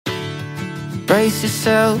brace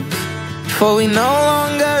yourself. Before we no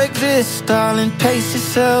longer exist, darling, pace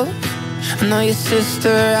yourself. I know your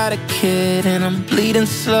sister had a kid and I'm bleeding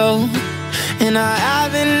slow, and I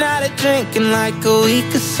haven't had a drink in like a week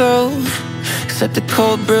or so, except a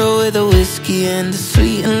cold brew with a whiskey and a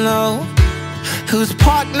sweet and low. Who's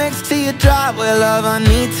parked next to your driveway, love? I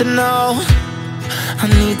need to know. I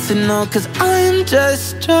need to know, 'cause I'm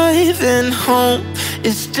just driving home.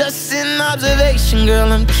 It's just an observation,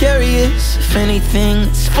 girl, I'm curious. If anything,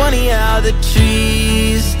 it's funny how the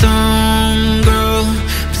trees don't grow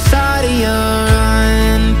beside of your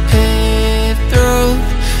unpaved road.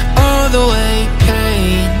 All the way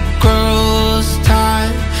pain grows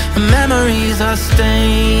tired, and memories are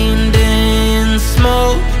stained in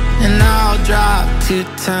smoke. And I'll drive 2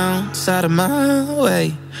 towns out of my way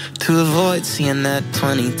to avoid seeing that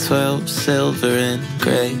 2012 silver and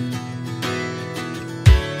gray.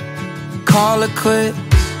 Call it quits.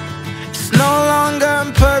 It's no longer on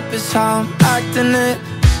purpose how I'm acting. It's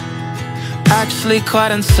actually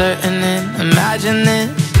quite uncertain. And imagine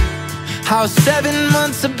this, how 7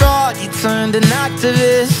 months abroad you turned an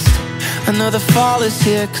activist. I know the fall is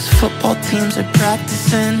here 'cause football teams are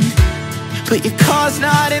practicing, but your car's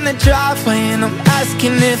not in the driveway, and I'm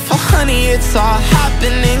asking if, oh honey, it's all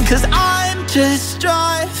happening. 'Cause I'm just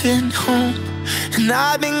driving home, and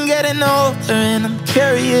I've been getting older, and I'm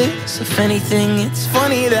curious. If anything, it's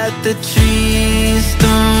funny that the trees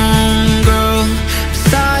don't grow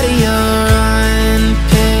beside of your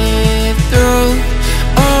unpaved road.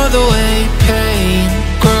 All the way pain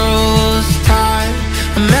grows tired,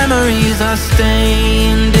 and memories are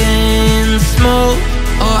stained in smoke.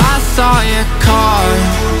 Oh, I saw your car,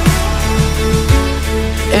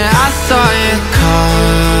 yeah, I saw your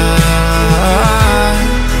car,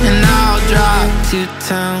 and I'll drive 2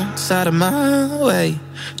 towns out of my way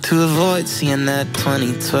to avoid seeing that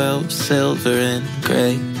 2012 silver and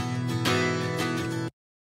gray.